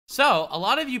So, a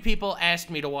lot of you people asked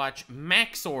me to watch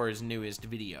Max0r's newest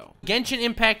video. Genshin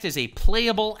Impact is a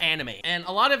playable anime, and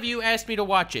a lot of you asked me to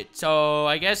watch it, so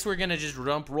I guess we're gonna just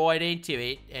jump right into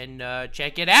it and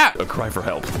check it out. A cry for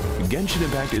help. Genshin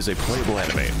Impact is a playable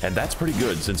anime, and that's pretty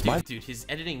good since Dude, his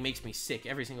editing makes me sick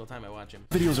every single time I watch him.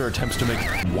 Videos are attempts to make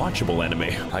watchable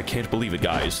anime. I can't believe it,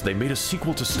 guys. They made a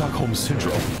sequel to Stockholm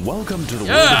Syndrome. Welcome to the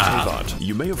world of Teyvat.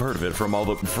 You may have heard of it from all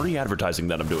the free advertising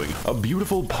that I'm doing. A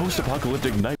beautiful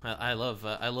post-apocalyptic night. I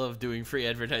love doing free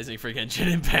advertising for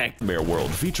Genshin Impact. Nightmare world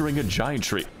featuring a giant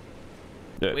tree.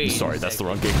 Sorry, that's the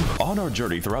wrong game. On our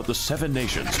journey throughout the 7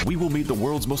 nations, we will meet the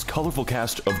world's most colorful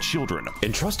cast of children,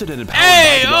 entrusted and empowered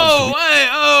by the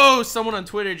gods. Someone on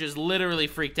Twitter just literally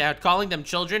freaked out, calling them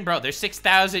children. Bro, they're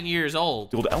 6,000 years old.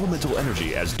 Build elemental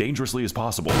energy as dangerously as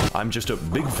possible. I'm just a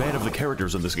big fan of the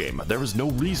characters in this game. There is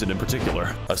no reason in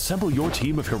particular. Assemble your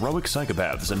team of heroic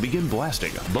psychopaths and begin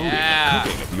blasting, loading,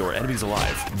 cooking your enemies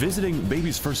alive, visiting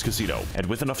baby's first casino, and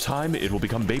with enough time, it will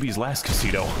become baby's last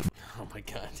casino. Oh my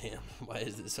god, damn. Why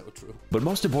is this so true? But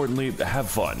most importantly, have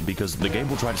fun, because the game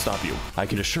will try to stop you. I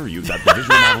can assure you that the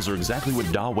visual novels are exactly what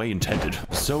Dawei intended.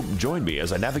 So join me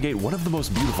as I navigate one of the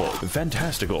most beautiful,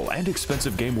 fantastical, and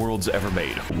expensive game worlds ever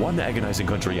made, one agonizing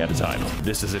country at a time.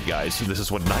 This is it, guys. This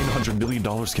is what $900 million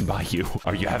can buy you.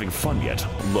 Are you having fun yet?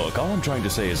 Look, all I'm trying to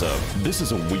say is, this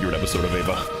is a weird episode of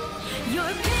Ava.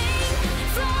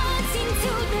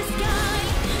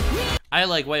 I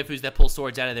like waifus that pull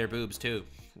swords out of their boobs, too.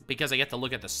 Because I get to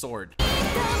look at the sword.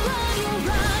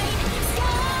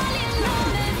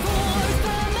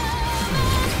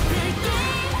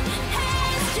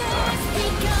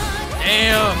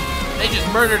 Damn, they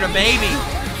just murdered a baby.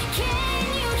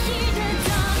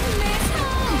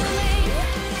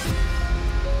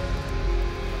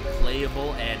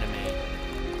 Playable anime.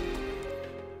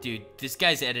 Dude, this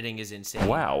guy's editing is insane.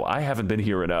 Wow, I haven't been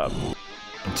here in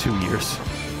 2 years.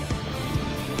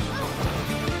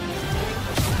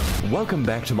 Welcome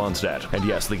back to Mondstadt. And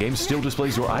yes, the game still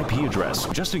displays your IP address,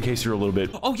 just in case you're a little bit...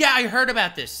 Oh yeah, I heard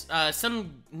about this.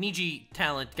 Some Niji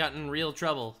talent got in real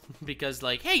trouble because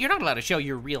like, hey, you're not allowed to show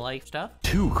your real life stuff.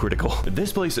 Too critical.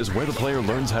 This place is where the player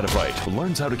learns how to fight,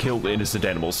 learns how to kill innocent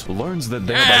animals, learns that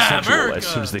they're bisexual as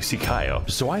soon as they see Kaya.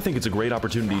 So I think it's a great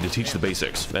opportunity to teach the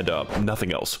basics, and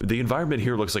nothing else. The environment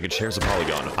here looks like it shares a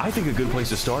polygon. I think a good place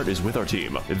to start is with our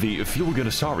team, the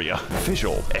Fulganasauria.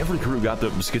 Official. Every crew got the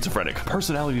schizophrenic,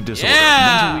 personality disorder,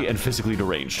 mentally and physically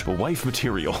deranged, wife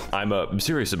material. I'm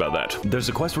serious about that. There's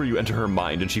a quest where you enter her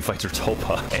mind and she fights her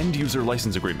tulpa. End user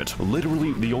license agreement.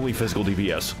 Literally the only physical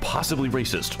DPS, possibly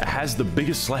racist, has the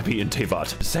biggest slappy in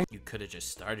Teyvat. You could have just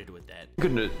started with that.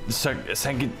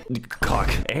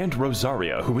 Cock. And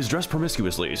Rosaria, who is dressed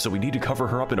promiscuously, so we need to cover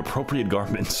her up in appropriate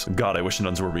garments. God, I wish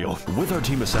nuns were real. With our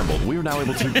team assembled, we are now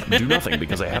able to do nothing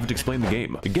because I haven't explained the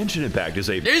game. Genshin Impact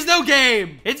is a... There's no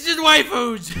game! It's just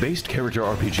waifus! Based character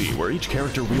RPG, where each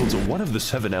character wields one of the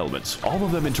 7 elements, all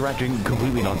of them interacting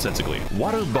completely nonsensically.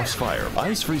 Water buffs fire,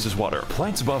 ice freezes water,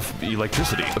 plants buff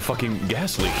electricity, a fucking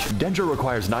gas leak. Dendro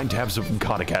requires 9 tabs of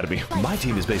Khan Academy. My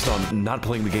team is based on not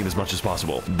playing the game as much as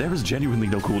possible. There is genuinely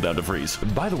no cooldown to freeze.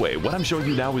 By the way, what I'm showing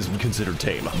you now is considered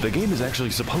tame. The game is actually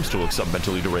supposed to look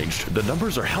submentally deranged. The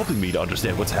numbers are helping me to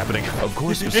understand what's happening. Of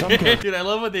course, some Dude, I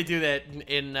love when they do that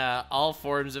in all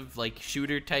forms of like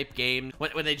shooter type games.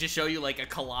 When they just show you like a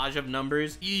collage of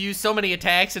numbers. You use so many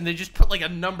attacks and they just put like a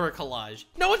number collage.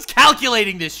 No one's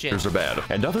calculating this shit. Are bad,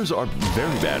 and others are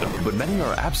very bad, but many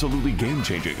are absolutely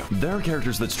game-changing. There are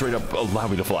characters that straight up allow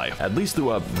me to fly, at least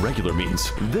through regular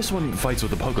means. This one fights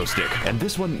with a pogo stick, and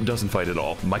this one doesn't fight at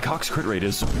all. My cock's crit rate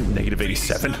is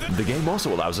 -87. The game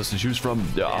also allows us to choose from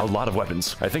a lot of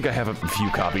weapons. I think I have a few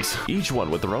copies, each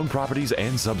one with their own properties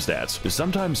and substats.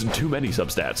 Sometimes too many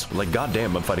substats. Like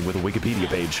goddamn, I'm fighting with a Wikipedia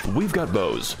page. We've got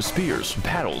bows, spears,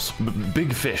 paddles,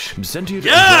 big fish, sentient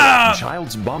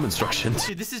child's bomb instructions.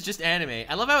 Dude, this is just anime.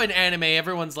 I love how in anime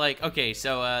everyone's like, okay,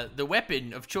 so the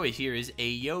weapon of choice here is a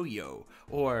yo-yo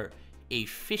or a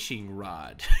fishing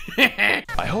rod.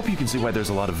 I hope you can see why there's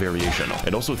a lot of variation,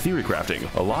 and also theory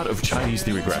crafting. A lot of Chinese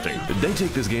theory crafting. They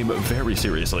take this game very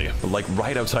seriously, like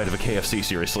right outside of a KFC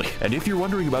seriously. And if you're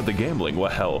wondering about the gambling,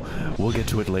 well, hell, we'll get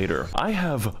to it later. I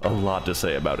have a lot to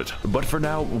say about it. But for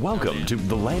now, welcome to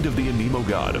the land of the Anemo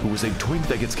god, who is a twink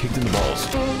that gets kicked in the balls.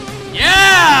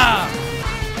 Yeah!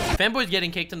 Fanboys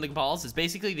getting kicked in the balls is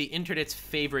basically the internet's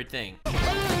favorite thing.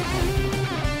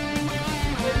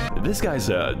 This guy's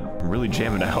really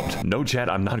jamming out. No chat,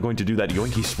 I'm not going to do that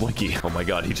yoinky splinky. Oh my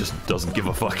god, he just doesn't give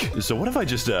a fuck. So what if I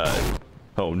just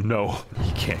Oh no,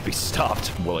 he can't be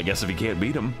stopped. Well, I guess if he can't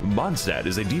beat him. Mondstadt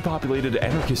is a depopulated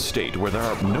anarchist state where there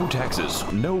are no taxes,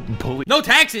 no police. No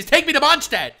taxes? Take me to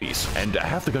Mondstadt! And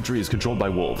half the country is controlled by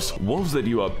wolves. Wolves that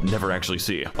you never actually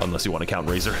see, unless you want to count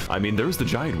Razor. I mean, there's the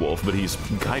giant wolf, but he's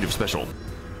kind of special.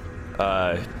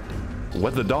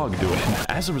 What the dog doing?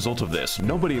 As a result of this,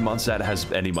 nobody in Mondstadt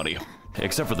has any money.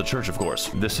 Except for the church, of course.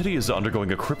 The city is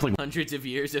undergoing a crippling hundreds of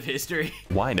years of history.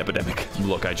 Wine epidemic.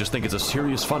 Look, I just think it's a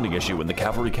serious funding issue when the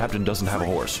cavalry captain doesn't have a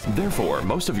horse. Therefore,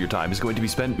 most of your time is going to be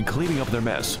spent cleaning up their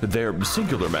mess. Their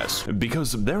singular mess.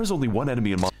 Because there is only one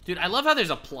enemy in Mondstadt. Dude, I love how there's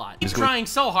a plot. He's trying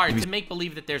so hard to make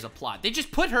believe that there's a plot. They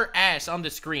just put her ass on the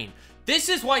screen. This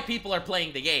is why people are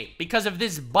playing the game. Because of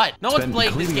this butt. No one's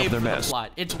playing this game for the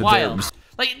plot. It's wild.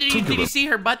 Like, did you see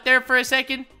her butt there for a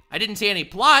second? I didn't see any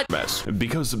plot. Mess.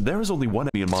 Because there is only one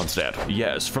enemy in Mondstadt.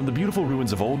 Yes, from the beautiful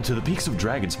ruins of old to the peaks of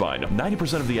Dragonspine,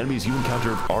 90% of the enemies you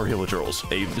encounter are Hilichurls,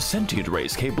 a sentient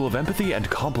race capable of empathy and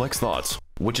complex thoughts.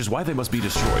 Which is why they must be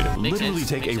destroyed. Literally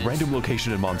take a random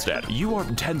location in Mondstadt. You are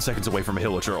 10 seconds away from a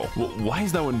Hilichurl. Why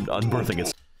is that one unbirthing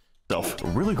itself?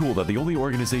 Really cool that the only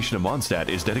organization in Mondstadt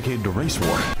is dedicated to race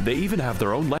war. They even have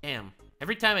their own Damn.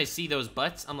 Every time I see those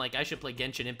butts, I'm like, I should play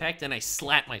Genshin Impact, and I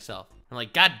slap myself. I'm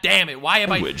like, God damn it, why am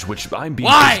language, which I'm being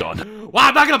based on. Why?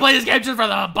 I'm not gonna play this game just for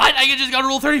the butt. I can just go to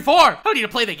Rule34. I don't need to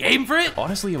play the game for it.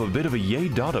 Honestly, I'm a bit of a yay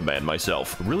data man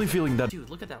myself. Really feeling that. Dude,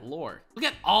 look at that lore. Look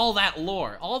at all that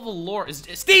lore. All the lore is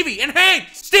Stevie,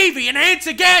 enhance! Stevie, enhance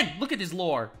again! Look at his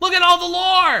lore. Look at all the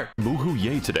lore! Boohoo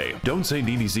yay today. Don't say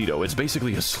Nini Zito, it's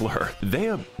basically a slur.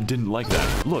 They didn't like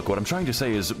that. Look, what I'm trying to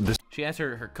say is this. She has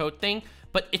her coat thing,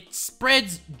 but it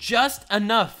spreads just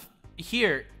enough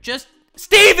here. Just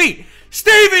Stevie!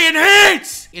 Stevie,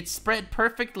 enhance! It's spread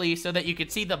perfectly so that you can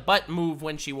see the butt move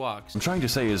when she walks. I'm trying to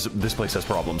say is this place has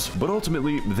problems, but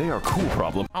ultimately they are cool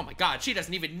problems. Oh my god, she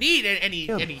doesn't even need any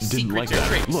secrets like or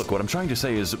tricks. Look, what I'm trying to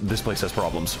say is this place has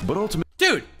problems, but ultimately.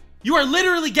 Dude, you are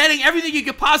literally getting everything you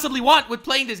could possibly want with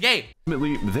playing this game.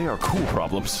 Ultimately, they are cool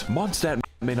problems. Mondstadt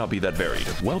may not be that varied,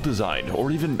 well-designed,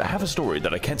 or even have a story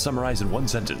that I can't summarize in one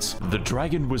sentence. The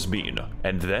dragon was mean,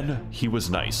 and then he was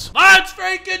nice. Let's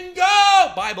freaking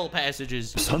go! Bible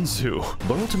passages. Sun Tzu.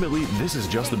 But ultimately, this is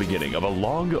just the beginning of a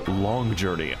long, long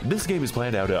journey. This game is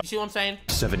planned out you see what I'm saying?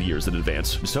 7 years in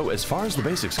advance. So as far as the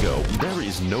basics go, there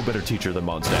is no better teacher than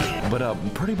Mondstadt. But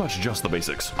pretty much just the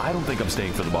basics. I don't think I'm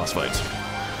staying for the boss fights.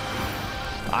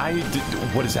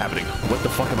 What is happening? What the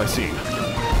fuck am I seeing?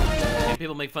 Yeah,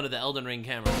 people make fun of the Elden Ring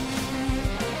camera.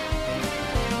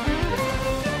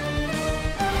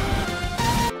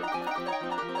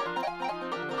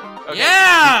 Okay,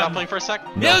 yeah! Stop playing for a sec.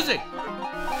 No. Music!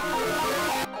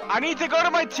 I need to go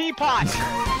to my teapot!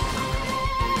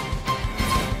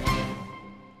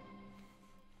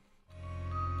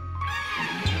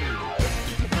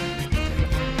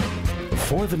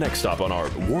 For the next stop on our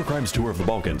War Crimes tour of the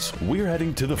Balkans, we're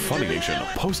heading to the Funny Nation.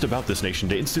 Post about this nation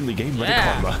to instantly gain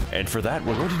karma. And for that,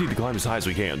 we're going to need to climb as high as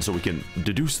we can so we can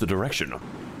deduce the direction.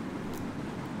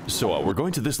 So we're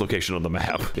going to this location on the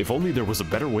map. If only there was a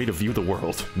better way to view the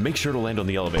world. Make sure to land on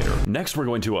the elevator. Next, we're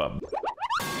going to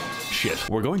shit.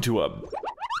 We're going to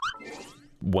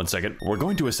 1 second. We're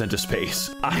going to ascend to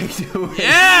space. I do.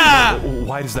 Yeah!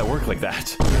 Why does that work like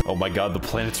that? Oh my god, the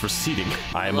planet's receding.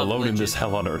 I am alone in this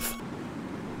hell on Earth.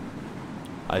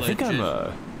 I think I'm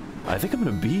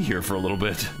gonna be here for a little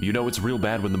bit. You know it's real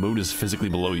bad when the moon is physically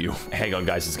below you. Hang on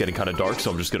guys, it's getting kind of dark,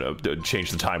 so I'm just gonna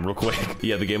change the time real quick.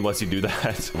 Yeah, the game lets you do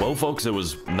that. Well folks, it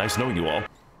was nice knowing you all.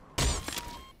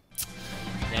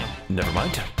 Damn. Never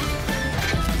mind.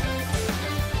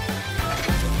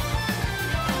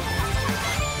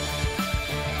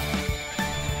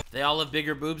 They all have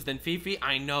bigger boobs than Fifi?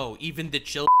 I know, even the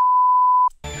children.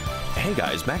 Hey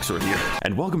guys, Max0r here,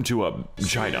 and welcome to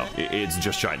China. It's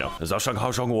just China.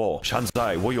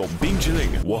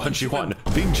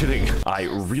 I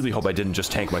really hope I didn't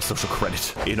just tank my social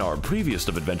credit. In our previous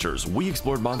of adventures, we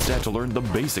explored Mondstadt to learn the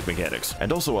basic mechanics,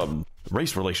 and also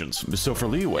race relations. So for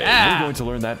leeway, we're going to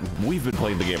learn that we've been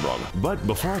playing the game wrong. But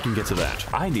before I can get to that,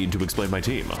 I need to explain my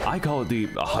team. I call it the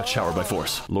hot shower by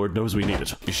force. Lord knows we need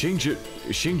it. Xi Jinping.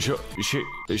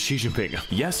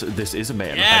 Yes, this is a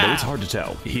man. I know it's hard to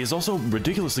tell. He is also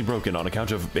ridiculously broken on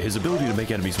account of his ability to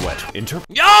make enemies wet.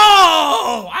 Yo!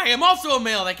 I am also a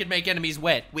male that can make enemies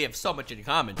wet. We have so much in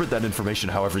common. Interpret that information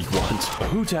however you want.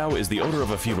 Hu Tao is the owner of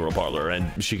a funeral parlor,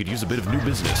 and she could use a bit of new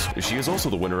business. She is also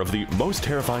the winner of the most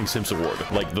terrifying Sims award.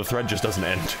 Like, the thread just doesn't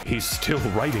end. He's still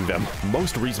writing them.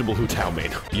 Most reasonable Hu Tao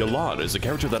main. Yolande is a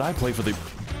character that I play for the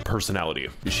personality.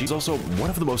 She's also one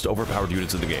of the most overpowered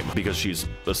units in the game because she's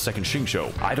a second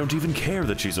Xingqiu. I don't even care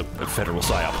that she's a federal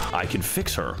psyop. I can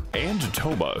fix her. And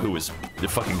Toma, who is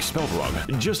fucking spelled wrong.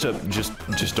 Just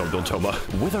don't build Toma.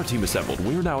 With our team assembled,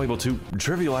 we're now able to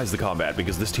trivialize the combat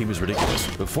because this team is ridiculous.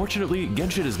 Fortunately,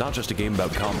 Genshin is not just a game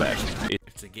about combat.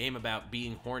 It's a game about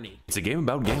being horny. It's a game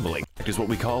about gambling. It is what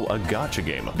we call a gacha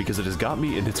game because it has got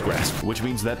me in its grasp, which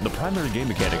means that the primary game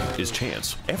mechanic is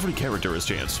chance. Every character is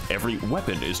chance. Every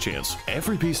weapon is chance.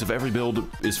 Every piece of every build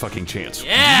is fucking chance.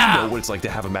 Yeah! You know what it's like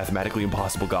to have a mathematically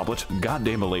impossible goblet?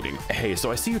 Goddamn elating. Hey,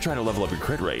 so I see you're trying to level up your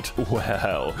crit rate.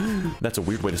 Well, that's a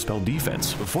weird way to spell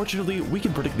defense. Fortunately, we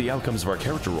can predict the outcomes of our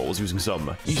character roles using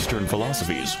some Eastern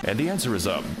philosophies. And the answer is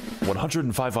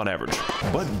 105 on average.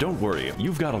 But don't worry,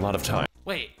 you've got a lot of time.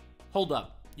 Wait, hold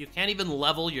up. You can't even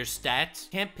level your stats?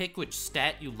 Can't pick which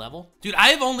stat you level? Dude,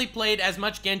 I've only played as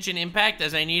much Genshin Impact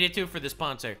as I needed to for the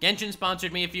sponsor. Genshin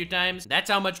sponsored me a few times. That's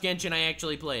how much Genshin I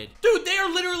actually played. Dude, they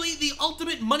are literally the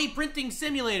ultimate money printing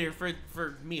simulator for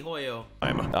MiHoYo.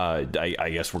 I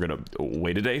guess we're gonna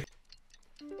wait a day.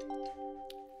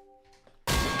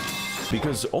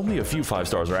 Because only a few 5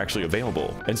 stars are actually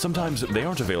available, and sometimes they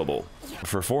aren't available.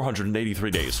 For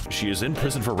 483 days, she is in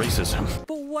prison for racism.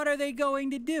 But what are they going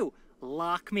to do?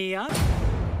 Lock me up?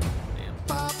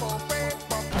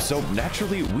 So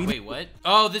naturally, Wait, what?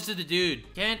 Oh, this is the dude.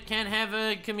 Can't have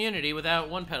a community without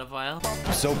one pedophile.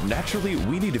 So naturally,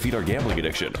 we need to feed our gambling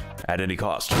addiction at any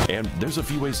cost. And there's a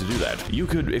few ways to do that. You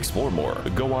could explore more,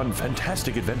 go on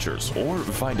fantastic adventures, or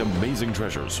find amazing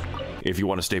treasures. If you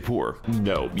want to stay poor.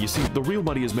 No, you see, the real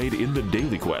money is made in the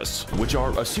daily quests, which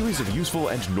are a series of useful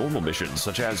and normal missions,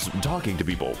 such as talking to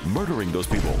people, murdering those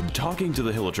people, talking to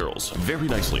the hillagers, very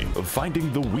nicely,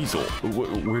 finding the weasel,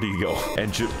 where do you go,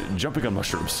 and jumping on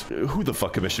mushrooms. Who the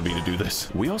fuck commissioned me to do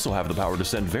this? We also have the power to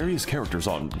send various characters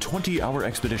on 20-hour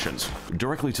expeditions,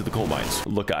 directly to the coal mines.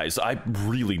 Look guys, I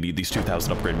really need these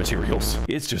 2,000 upgrade materials.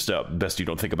 It's just, best you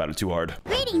don't think about it too hard.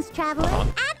 Greetings, traveler.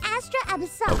 At Astra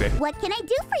Abyssal. Okay. What can I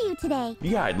do for you today?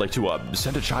 Yeah, I'd like to,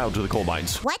 send a child to the coal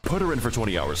mines. What? Put her in for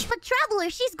 20 hours. But traveler,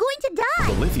 she's going to die.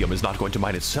 The lithium is not going to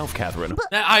mine itself, Catherine.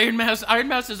 That Iron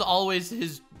Mouse is always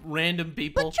his random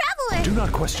people. But traveler. Do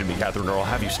not question me, Catherine, or I'll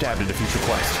have you stabbed in a future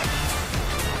quest.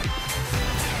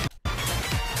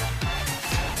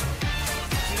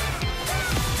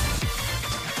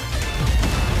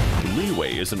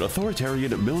 Liyue is an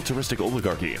authoritarian, militaristic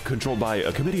oligarchy controlled by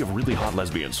a committee of really hot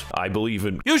lesbians. I believe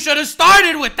in— You should have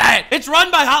started with that! It's run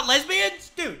by hot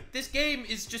lesbians? Dude, this game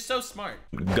is just so smart.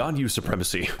 Ganyu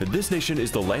supremacy. This nation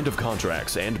is the land of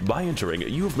contracts, and by entering,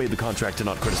 you have made the contract to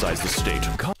not criticize the state.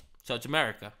 So it's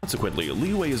America. Consequently,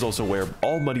 Liyue is also where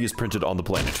all money is printed on the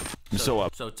planet. So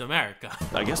it's America.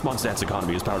 I guess Mondstadt's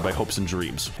economy is powered by hopes and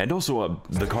dreams. And also,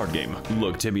 the card game.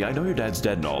 Look, Timmy, I know your dad's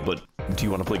dead and all, but do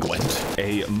you want to play Gwent?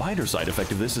 A minor side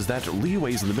effect of this is that Liyue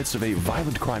is in the midst of a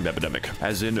violent crime epidemic.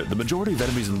 As in, the majority of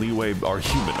enemies in Liyue are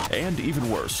human. And even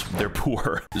worse, they're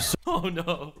poor. Oh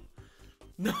no.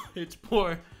 No, it's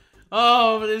poor.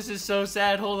 Oh, this is so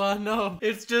sad. Hold on, no.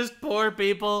 It's just poor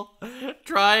people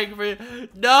trying for—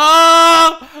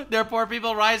 No! They're poor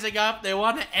people rising up. They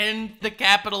want to end the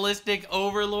capitalistic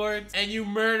overlords, and you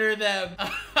murder them.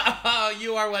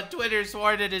 You are what Twitter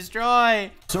swore to destroy.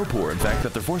 So poor, in fact,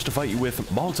 that they're forced to fight you with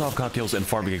Molotov cocktails and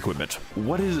farming equipment.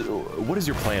 What is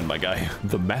your plan, my guy?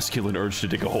 The masculine urge to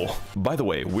dig a hole. By the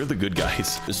way, we're the good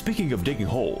guys. Speaking of digging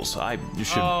holes, I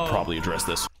should probably address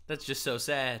this. That's just so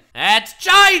sad. That's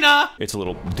China! It's a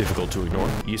little difficult to ignore.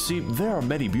 You see, there are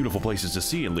many beautiful places to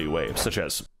see in Liyue, such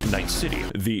as Night City,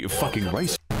 the fucking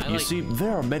rice. You see,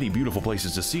 there are many beautiful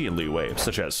places to see in Liyue,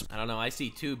 such as— I don't know, I see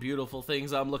 2 beautiful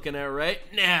things I'm looking at right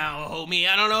now, homie.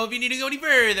 I don't know if you need to go any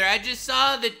further. I just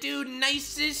saw the 2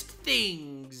 nicest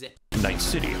things. Night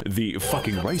City, the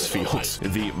fucking rice fields,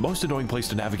 the most annoying place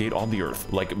to navigate on the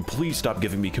earth. Like, please stop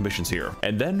giving me commissions here.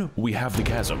 And then we have the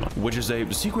Chasm, which is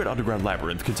a secret underground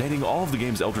labyrinth containing all of the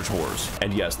game's eldritch horrors.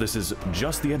 And yes, this is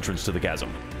just the entrance to the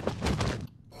Chasm.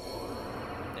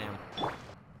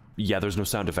 Yeah, there's no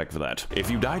sound effect for that.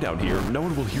 If you die down here, no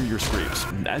one will hear your screams.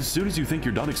 As soon as you think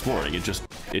you're done exploring, it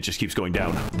just keeps going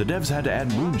down. The devs had to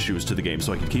add moon shoes to the game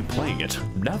so I could keep playing it.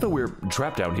 Now that we're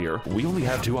trapped down here, we only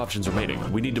have 2 options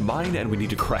remaining. We need to mine and we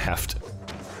need to craft.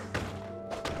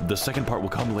 The second part will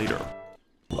come later.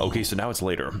 Okay, so now it's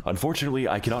later. Unfortunately,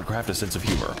 I cannot craft a sense of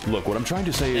humor. Look, what I'm trying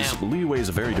to say is Liyue is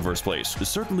a very diverse place.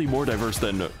 Certainly more diverse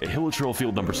than Hilichurl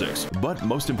Field number 6. But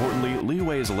most importantly,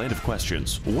 Liyue is a land of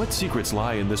questions. What secrets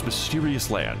lie in this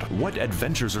mysterious land? What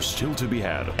adventures are still to be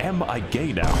had? Am I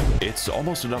gay now? It's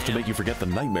almost enough to make you forget the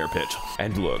nightmare pit.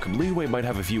 And look, Liyue might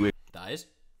have a few— Dies?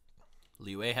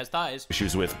 Liu has thighs.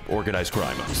 Issues with organized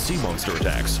crime, sea monster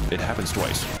attacks. It happens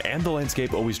twice. And the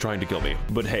landscape always trying to kill me.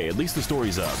 But hey, at least the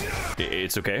story's up.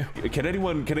 It's okay. Can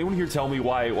anyone here tell me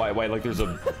why like there's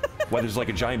a why there's like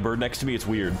a giant bird next to me? It's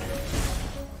weird.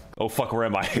 Oh fuck, where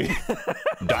am I?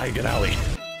 Diagon Alley.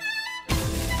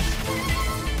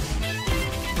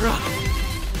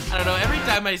 I don't know, every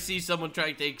time I see someone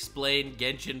trying to explain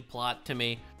Genshin plot to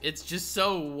me, it's just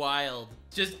so wild.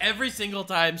 Just every single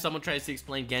time someone tries to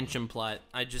explain Genshin plot,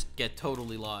 I just get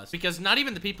totally lost. Because not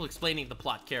even the people explaining the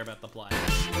plot care about the plot.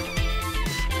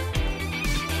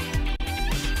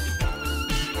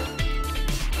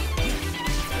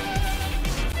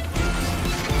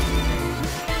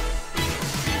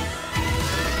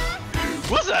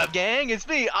 What's up, gang? It's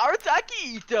me,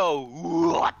 Artakito.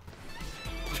 What?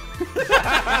 What the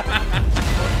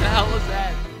hell was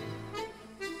that?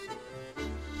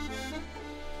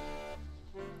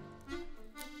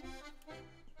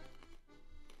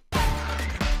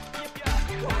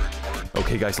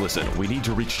 Okay guys, listen, we need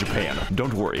to reach Japan.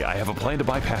 Don't worry, I have a plan to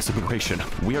bypass immigration.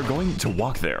 We are going to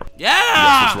walk there. Yeah!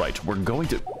 Yes, that's right. We're going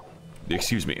to...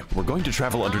 Excuse me. We're going to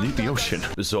travel underneath the ocean.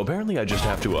 So apparently I just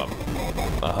have to,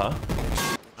 Ah.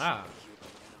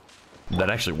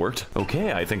 That actually worked.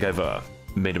 Okay, I think I've,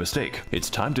 made a mistake. It's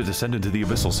time to descend into the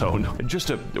abyssal zone. Just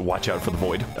to watch out for the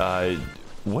void.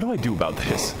 What do I do about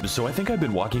this? So I think I've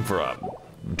been walking for,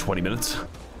 20 minutes.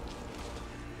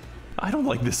 I don't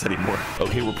like this anymore.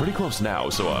 Okay, we're pretty close now,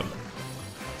 so,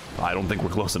 I don't think we're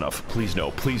close enough. Please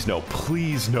no, please no,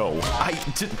 please no. How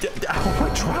am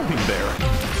I drowning there?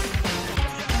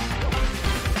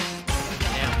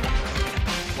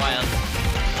 Damn. Wild.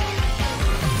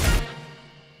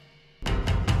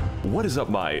 What is up,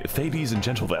 my Thades and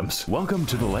Gentlethems? Welcome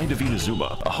to the land of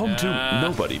Inazuma, a home to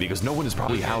nobody because no one is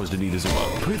probably housed in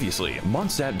Inazuma. Previously,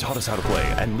 Mondstadt taught us how to play,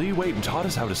 and Liyue taught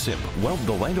us how to simp. Well,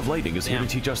 the land of lightning is here to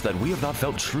teach us that we have not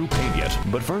felt true pain yet.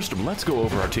 But first, let's go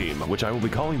over our team, which I will be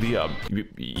calling the,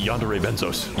 Yandere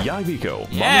Benzos. Yai Miko,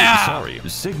 Mommy Sorry,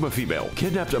 Sigma Female,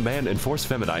 kidnapped a man and force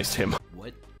feminized him.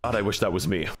 What? God, I wish that was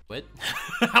me. What?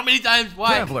 How many times?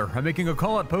 Why? Traveler, I'm making a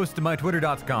call-out post to my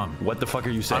twitter.com. What the fuck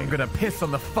are you saying? I'm gonna piss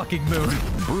on the fucking moon.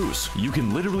 Bruce. You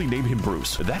can literally name him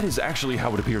Bruce. That is actually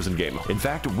how it appears in game. In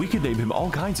fact, we could name him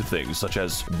all kinds of things, such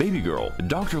as Baby Girl,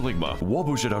 Dr. Ligma,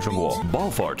 Wabushidajanguo,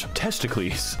 Ballfart,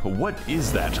 Testicles. What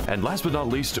is that? And last but not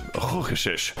least,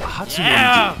 Hokushish. Hatsune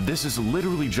Miku. This is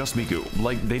literally just Miku.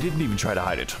 Like, they didn't even try to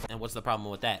hide it. And what's the problem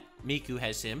with that? Miku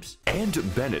has simps.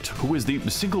 And Bennett, who is the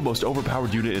single most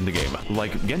overpowered unit in the game.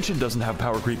 Like, Genshin doesn't have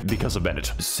power creep because of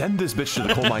Bennett. Send this bitch to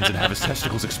the coal mines and have his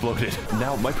testicles exploded.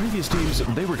 Now, my previous teams,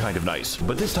 they were kind of nice.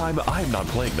 But this time, I'm not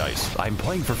playing nice. I'm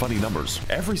playing for funny numbers.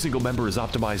 Every single member is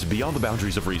optimized beyond the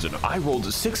boundaries of reason. I rolled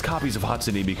 6 copies of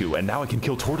Hatsune Miku, and now I can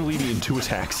kill Tortellini in 2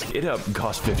 attacks. It,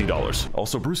 cost $50.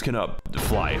 Also, Bruce can,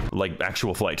 fly. Like,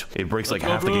 actual flight. It breaks like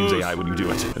half the game's AI when you do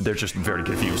it. They're just very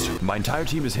confused. My entire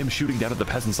team is him shooting down at the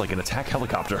peasants like an attack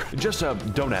helicopter. Just,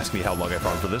 don't ask me how long I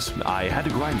farmed for this. I had to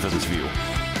grind for this view.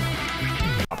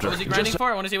 What was he grinding for?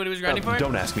 I want to see what he was grinding for.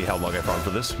 Don't ask me how long I farmed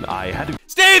for this. I had to...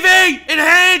 Stevie!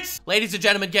 Enhance! Ladies and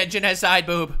gentlemen, Genshin has side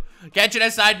boob. Genshin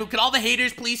has side boob. Can all the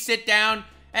haters please sit down?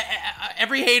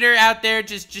 Every hater out there,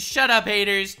 just shut up,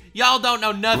 haters. Y'all don't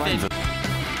know nothing.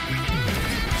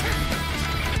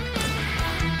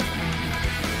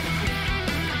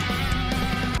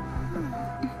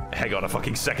 Hang on a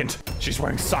fucking second. She's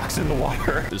wearing socks in the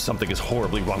water. Something is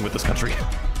horribly wrong with this country.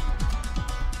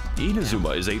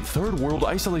 Inazuma is a third-world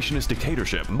isolationist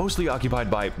dictatorship, mostly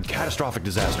occupied by catastrophic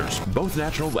disasters, both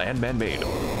natural and man-made,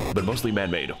 but mostly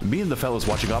man-made. Me and the fellas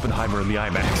watching Oppenheimer in the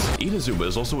IMAX. Inazuma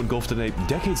is also engulfed in a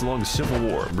decades-long civil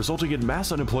war, resulting in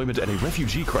mass unemployment and a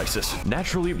refugee crisis.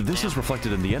 Naturally, this is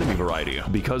reflected in the enemy variety,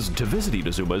 because to visit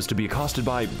Inazuma is to be accosted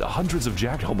by hundreds of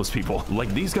jacked homeless people.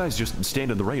 Like, these guys just stand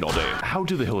in the rain all day. How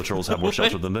do the Hilichurls have more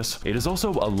shelter than this? It is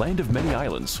also a land of many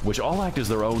islands, which all act as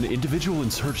their own individual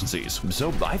insurgencies.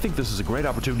 So I think this is a great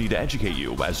opportunity to educate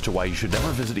you as to why you should never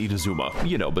visit Inazuma.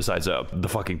 You know, besides, the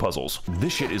fucking puzzles.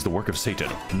 This shit is the work of Satan.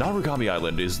 Narukami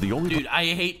Island is the only— Dude, I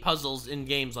hate puzzles in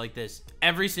games like this.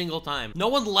 Every single time. No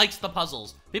one likes the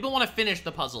puzzles. People want to finish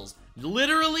the puzzles.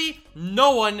 Literally,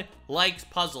 no one likes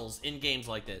puzzles in games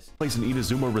like this. Place in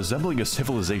Inazuma resembling a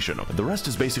civilization. The rest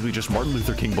is basically just Martin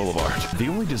Luther King Boulevard. The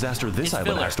only disaster this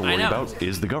island has to worry about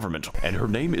is the government, and her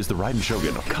name is the Raiden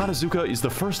Shogun. Kanazuka is the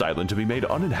first island to be made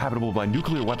uninhabitable by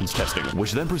nuclear weapons testing,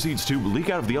 which then proceeds to leak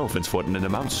out of the elephant's foot in an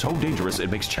amount so dangerous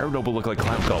it makes Chernobyl look like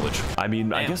clown college. I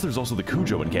mean, I guess there's also the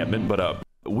Kujo encampment, but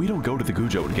we don't go to the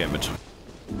Kujo encampment.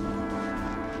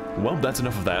 Well, that's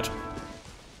enough of that.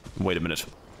 Wait a minute.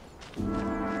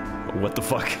 What the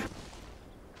fuck?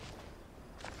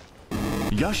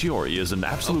 Yashiori is an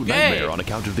absolute nightmare on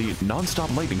account of the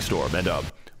non-stop lightning storm and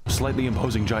slightly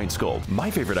imposing giant skull. My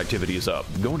favorite activity is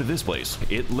going to this place.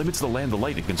 It limits the land the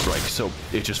lightning can strike, so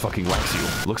it just fucking whacks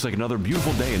you. Looks like another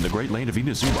beautiful day in the great land of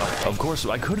Inazuma. Of course,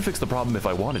 I could fix the problem if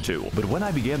I wanted to, but when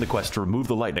I began the quest to remove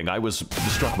the lightning, I was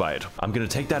struck by it. I'm gonna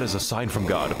take that as a sign from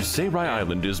God. Seirai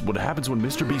Island is what happens when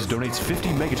Mr. Beast donates 50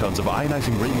 megatons of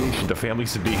ionizing radiation to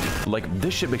families in need. Like,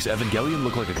 this shit makes Evangelion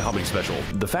look like a comedy special.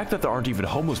 The fact that there aren't even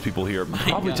homeless people here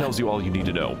probably tells you all you need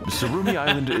to know. Surumi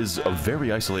Island is a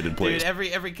very isolated place. Dude,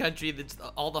 every country that's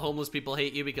all the homeless people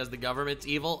hate you because the government's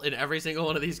evil in every single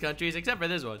one of these countries except for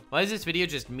this one. Why is this video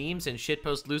just memes and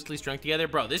shitposts loosely strung together?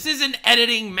 Bro, this is an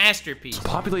editing masterpiece.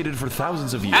 Populated for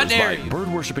thousands of years by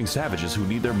bird-worshipping savages who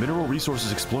need their mineral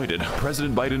resources exploited.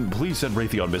 President Biden, please send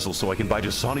Raytheon missiles so I can buy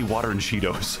Dasani water and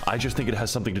Cheetos. I just think it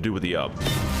has something to do with the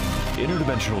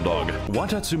interdimensional dog.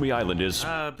 Watatsumi Island is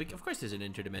of course there's an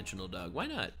interdimensional dog. Why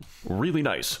not? Really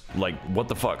nice. Like, what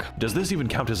the fuck? Does this even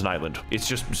count as an island? It's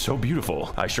just so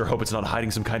beautiful. I sure hope it's not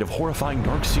hiding some kind of horrifying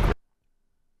dark secret.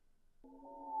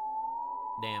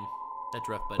 Damn, that's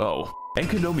rough, buddy. Oh,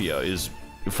 Enkanomiya is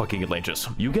fucking Atlantis.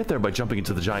 You get there by jumping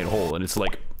into the giant hole, and it's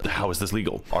like, how is this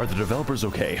legal? Are the developers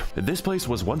okay? This place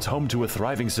was once home to a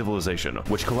thriving civilization,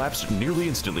 which collapsed nearly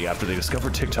instantly after they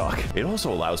discovered TikTok. It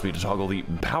also allows me to toggle the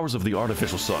powers of the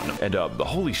artificial sun, and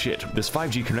holy shit, this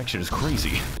 5G connection is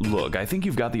crazy. Look, I think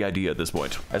you've got the idea at this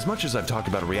point. As much as I've talked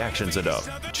about reactions and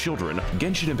children,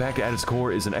 Genshin Impact at its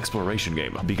core is an exploration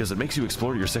game, because it makes you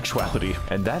explore your sexuality,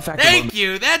 and that fact Thank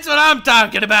you, that's what I'm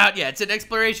talking about! Yeah, it's an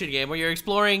exploration game where you're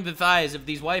exploring the thighs of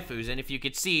these waifus, and if you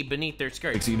could see beneath their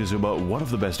skirts. Makes Inazuma one of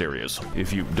the best areas.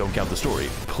 If you don't count the story,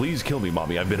 please kill me,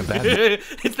 mommy. I've been a bad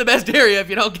It's the best area if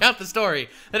you don't count the story.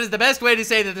 That is the best way to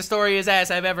say that the story is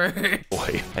ass I've ever heard.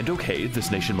 boy. And okay,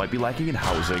 this nation might be lacking in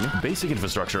housing, basic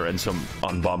infrastructure, and some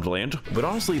unbombed land, but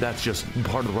honestly, that's just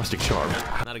part of the rustic charm.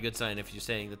 Not a good sign if you're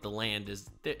saying that the land is,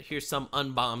 here's some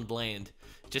unbombed land.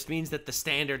 Just means that the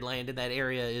standard land in that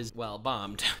area is, well,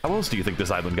 bombed. How else do you think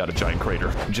this island got a giant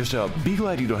crater? Just, be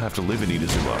glad you don't have to live in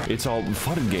Inazuma. It's all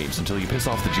fun and games until you piss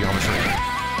off the geometry.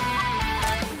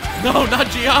 No, not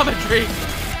geometry!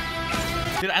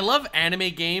 Dude, I love anime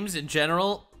games in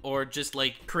general, or just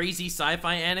like crazy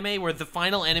sci-fi anime where the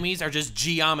final enemies are just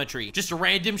geometry. Just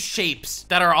random shapes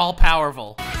that are all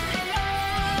powerful.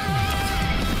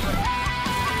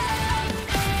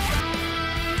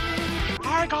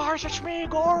 Hi guys, it's me,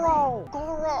 Goro.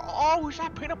 Goro, oh, is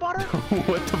that peanut butter?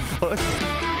 What the fuck?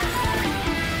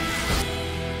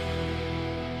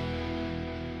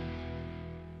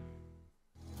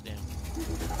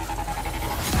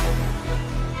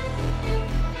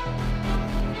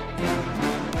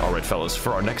 Alright fellas,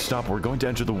 for our next stop, we're going to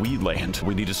enter the Weed Land.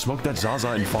 We need to smoke that Zaza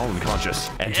and fall unconscious.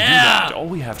 And to do that, all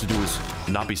we have to do is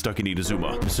not be stuck in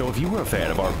Inazuma. So if you were a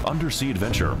fan of our undersea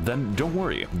adventure, then don't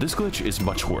worry, this glitch is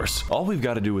much worse. All we've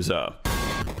got to do is,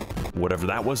 whatever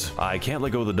that was. I can't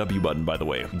let go of the W button, by the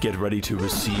way. Get ready to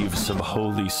receive some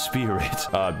Holy Spirit.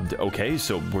 Okay,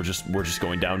 so we're just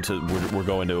going down to we're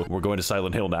going to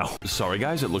Silent Hill now. Sorry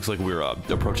guys, it looks like we're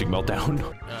approaching meltdown.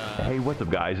 Hey, what's up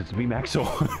guys? It's me,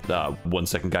 Max0r. 1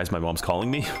 second guys, my mom's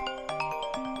calling me.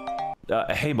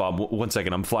 Hey mom, 1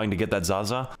 second, I'm flying to get that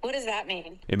Zaza. What does that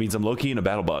mean? It means I'm low-key in a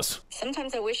battle bus.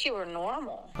 Sometimes I wish you were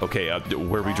normal. Okay,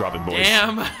 where are we dropping, boys?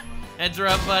 Damn, heads are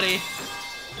up, buddy.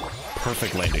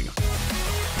 Perfect landing.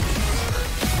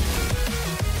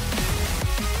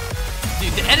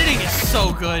 Dude, the editing is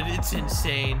so good, it's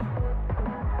insane.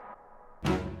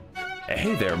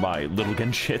 Hey there, my little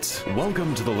Genshits.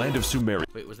 Welcome to the land of Sumeria.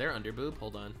 Wait, was there underboob?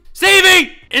 Hold on.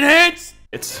 Saving! Enhance!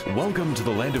 It's welcome to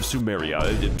the land of Sumeria,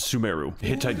 Sumeru.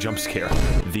 Hittite jump scare.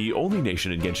 The only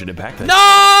nation in Genshin Impact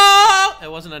that It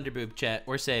wasn't underboob, chat.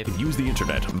 We're safe. use the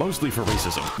internet, mostly for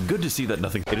racism. Good to see that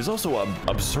nothing. It is also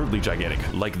absurdly gigantic.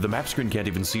 Like the map screen can't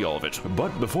even see all of it.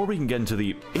 But before we can get into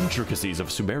the intricacies of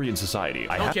Sumerian society,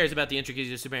 No one cares about the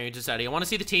intricacies of Sumerian society. I want to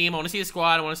see the team. I want to see the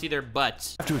squad. I want to see their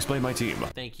butts. have to explain my team.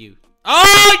 Thank you.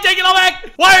 Oh, I take it all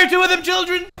back! Why are two of them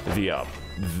children?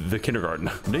 The kindergarten.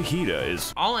 Nahida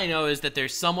is. All I know is that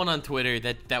there's someone on Twitter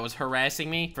that was harassing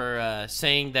me for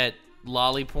saying that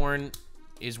lolly porn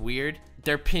is weird.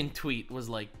 Their pinned tweet was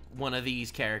like one of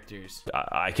these characters.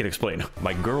 I can explain.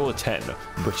 My girl a 10,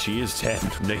 but she is 10.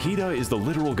 Nahida is the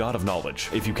literal god of knowledge.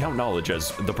 If you count knowledge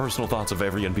as the personal thoughts of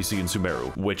every NPC in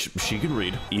Sumeru, which she can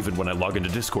read. Even when I log into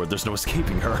Discord, there's no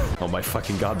escaping her. Oh my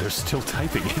fucking god, they're still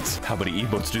typing it. How many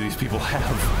emotes do these people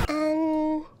have?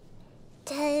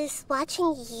 Does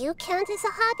watching you count as a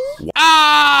hobby?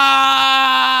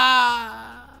 Ah!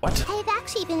 What? I've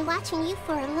actually been watching you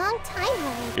for a long time,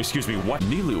 Lily. Excuse me, what?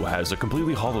 Nilu has a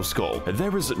completely hollow skull.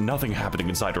 There is nothing happening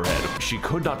inside her head. She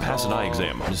could not pass an eye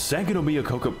exam. Sangonomiya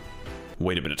Koka...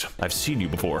 Wait a minute, I've seen you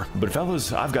before. But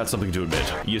fellas, I've got something to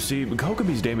admit. You see,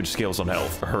 Kokomi's damage scales on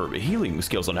health, her healing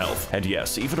scales on health, and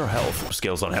yes, even her health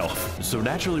scales on health. So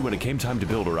naturally, when it came time to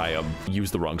build her, I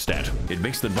used the wrong stat. It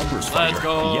makes the numbers funnier. Let's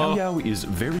go. Yao Yao is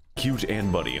very cute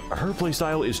and buddy. Her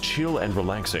playstyle is chill and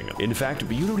relaxing. In fact,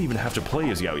 you don't even have to play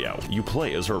as Yao Yao. You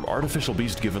play as her artificial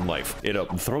beast given life. It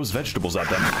throws vegetables at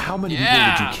them. How many people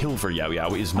would you kill for Yao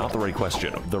Yao is not the right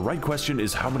question. The right question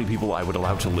is how many people I would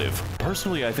allow to live.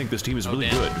 Personally, I think this team is really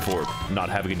good for not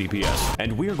having a DPS,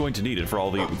 and we are going to need it for all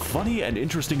the funny and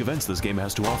interesting events this game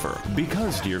has to offer.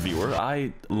 Because, dear viewer,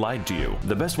 I lied to you.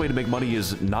 The best way to make money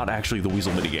is not actually the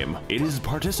Weasel minigame. It is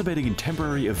participating in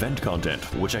temporary event content,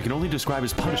 which I can only describe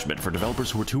as punishment for developers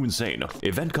who are too insane.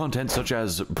 Event content such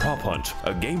as Prop Hunt,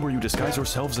 a game where you disguise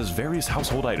yourselves as various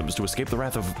household items to escape the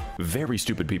wrath of very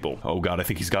stupid people. Oh god, I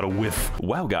think he's got a whiff.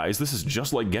 Wow guys, this is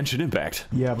just like Genshin Impact.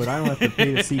 Yeah, but I don't have to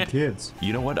pay to see kids.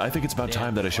 You know what, I think it's about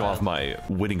time that I show off my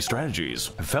winning strategies.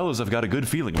 Fellas, I've got a good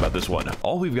feeling about this one.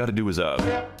 All we've got to do is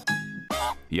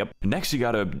Yep. Next you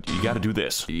gotta do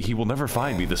this. He will never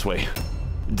find me this way.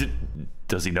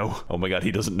 Does he know? Oh my god,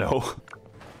 he doesn't know.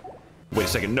 Wait a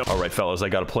second, no. Alright fellas, I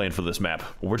got a plan for this map.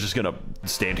 We're just gonna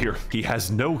stand here. He has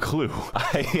no clue.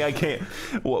 I can't.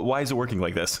 Why is it working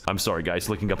like this? I'm sorry guys,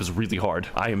 looking up is really hard.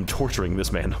 I am torturing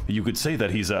this man. You could say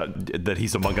that he's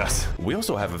among us. We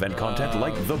also have event content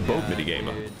like the boat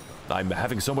minigame. I'm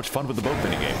having so much fun with the boat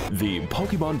minigame. The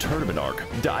Pokemon Tournament arc.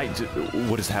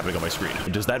 What is happening on my screen?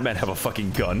 Does that man have a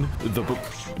fucking gun? The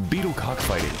beetle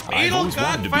cockfighting. I've always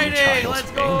wanted to be a child.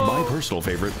 Let's go. And my personal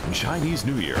favorite, Chinese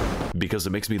New Year, because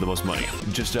it makes me the most money.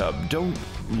 Just don't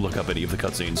look up any of the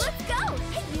cutscenes. Let's go!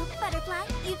 Hey, you butterfly,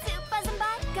 you too, buzzing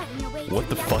by, got in your way. What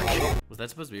the fuck? Was that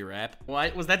supposed to be rap?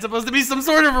 What? Was that supposed to be some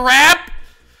sort of rap?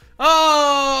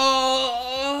 Oh!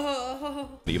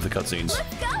 Any of the cutscenes.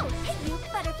 Let's go! Hey, you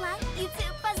butterfly, you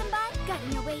too, buzzing by, got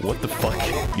in your way. What the fuck?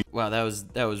 Wow, that was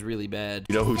really bad.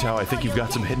 You know, Hu Tao, I think you've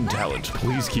got some hidden talent.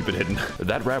 Please keep it hidden.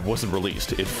 That rap wasn't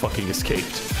released. It fucking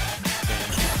escaped.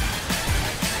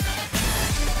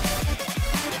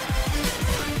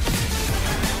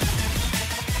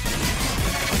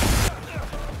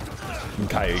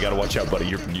 Kaya, you gotta watch out, buddy.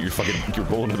 You're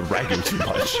rolling to the ragging too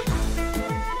much.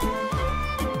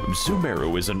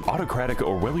 Sumeru is an autocratic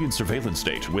Orwellian surveillance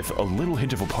state with a little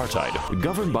hint of apartheid,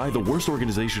 governed by the worst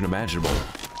organization imaginable.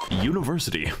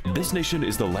 University. This nation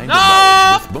is the land of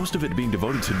knowledge, with most of it being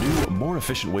devoted to new, more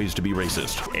efficient ways to be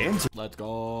racist. And let's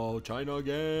go, China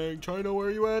gang. China, where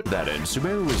are you at? That end,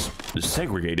 Sumeru is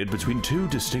segregated between two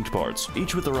distinct parts,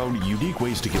 each with their own unique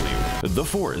ways to kill you. The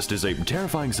forest is a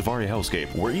terrifying safari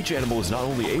hellscape where each animal is not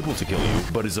only able to kill you,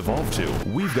 but is evolved to.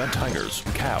 We've got tigers,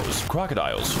 cows,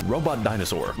 crocodiles, robot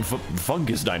dinosaur,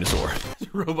 fungus dinosaur.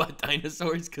 Robot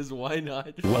dinosaurs, because why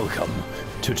not? Welcome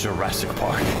to Jurassic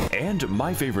Park. And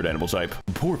my favorite animal type,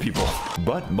 poor people.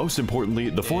 But most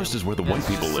importantly, the forest is where the white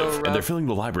people live, and they're filling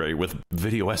the library with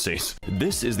video essays.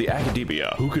 This is the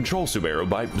academia, who control Sumeru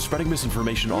by spreading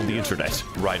misinformation on the internet.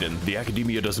 Raiden, the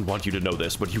academia doesn't want you to know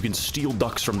this, but you can steal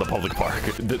ducks from the public park.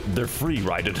 They're free,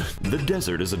 Raiden. The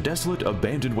desert is a desolate,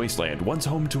 abandoned wasteland, once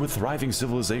home to a thriving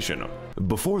civilization.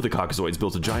 Before the Caucasoids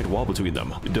built a giant wall between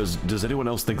them. Does anyone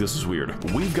else think this is weird?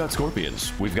 We've got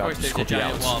scorpions. We've got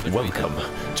scorpions. Welcome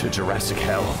to Jurassic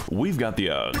Hell. We've got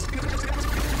the,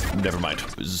 never mind.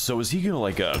 So is he gonna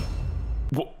like,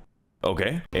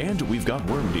 okay. And we've got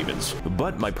worm demons.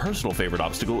 But my personal favorite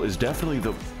obstacle is definitely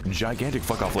the gigantic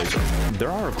fuck-off laser.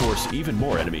 There are, of course, even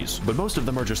more enemies, but most of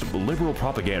them are just liberal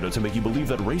propaganda to make you believe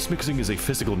that race mixing is a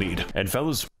physical need. And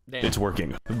fellas, it's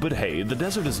working. But hey, the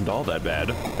desert isn't all that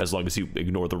bad, as long as you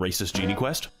ignore the racist genie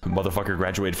quest. Motherfucker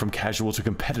graduated from casual to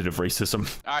competitive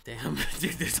racism. Damn,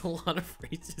 dude, there's a lot of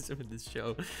racism in this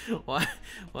show. Why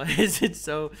is it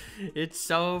so, it's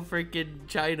so freaking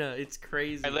China. It's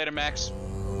crazy. Hey, later, Max.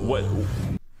 What?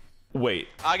 Wait.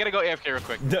 I gotta go AFK real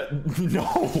quick.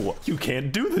 No, you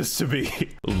can't do this to me.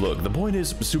 Look, the point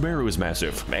is, Sumeru is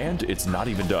massive, and it's not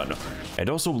even done. And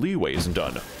also, Liyue isn't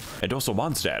done. And also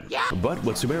Mondstadt. Yeah. But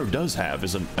what Sumeru does have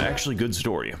is an actually good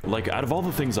story. Like, out of all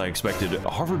the things I expected,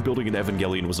 Harvard building an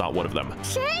Evangelion was not one of them.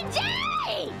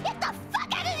 Shinji! Get the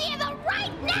fuck out of the Eva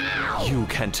right now! You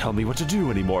can't tell me what to do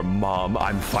anymore, Mom.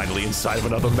 I'm finally inside of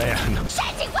another man.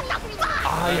 Shinji, what the fuck?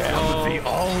 I am the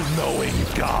all-knowing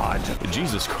God.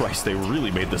 Jesus Christ, they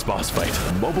really made this boss fight.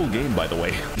 Mobile game, by the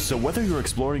way. So whether you're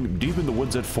exploring deep in the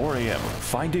woods at 4 a.m.,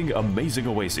 finding amazing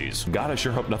oases, God, I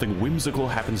sure hope nothing whimsical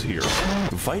happens here,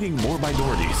 fighting more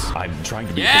minorities, I'm trying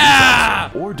to be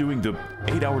or doing the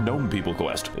 8-hour gnome people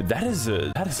quest. That is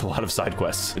a lot of side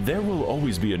quests. There will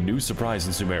always be a new surprise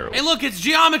in Sumeru. Hey, look, it's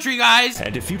geometry, guys.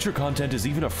 And if future content is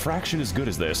even a fraction as good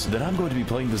as this, then I'm going to be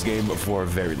playing this game for a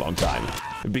very long time.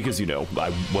 Because, you know,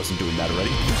 I wasn't doing that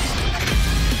already.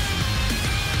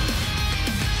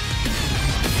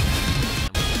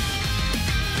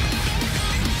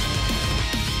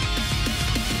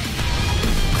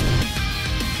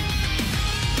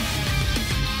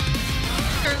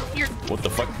 What the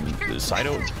fuck?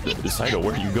 Saito,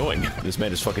 where are you going? This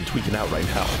man is fucking tweaking out right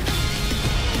now.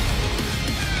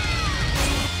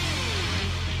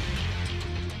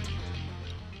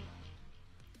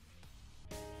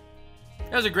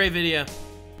 That was a great video.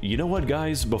 You know what,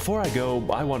 guys? Before I go,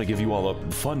 I want to give you all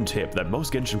a fun tip that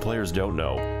most Genshin players don't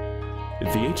know.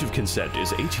 The age of consent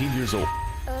is 18 years old.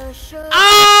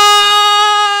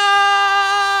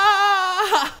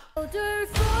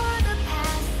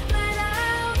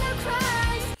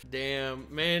 Damn,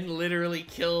 man literally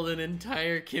killed an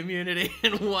entire community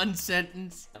in one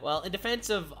sentence. Well, in defense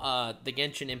of the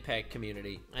Genshin Impact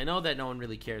community, I know that no one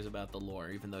really cares about the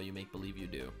lore, even though you make believe you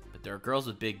do. But there are girls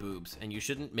with big boobs, and you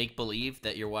shouldn't make believe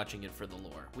that you're watching it for the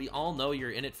lore. We all know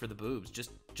you're in it for the boobs.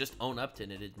 Just own up to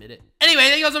it and admit it. Anyway,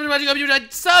 thank you all so much for watching. Hope you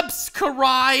enjoyed.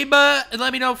 Subscribe and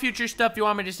let me know future stuff you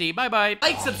want me to see. Bye-bye.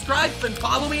 Like, subscribe, and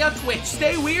follow me on Twitch.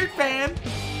 Stay weird, fam.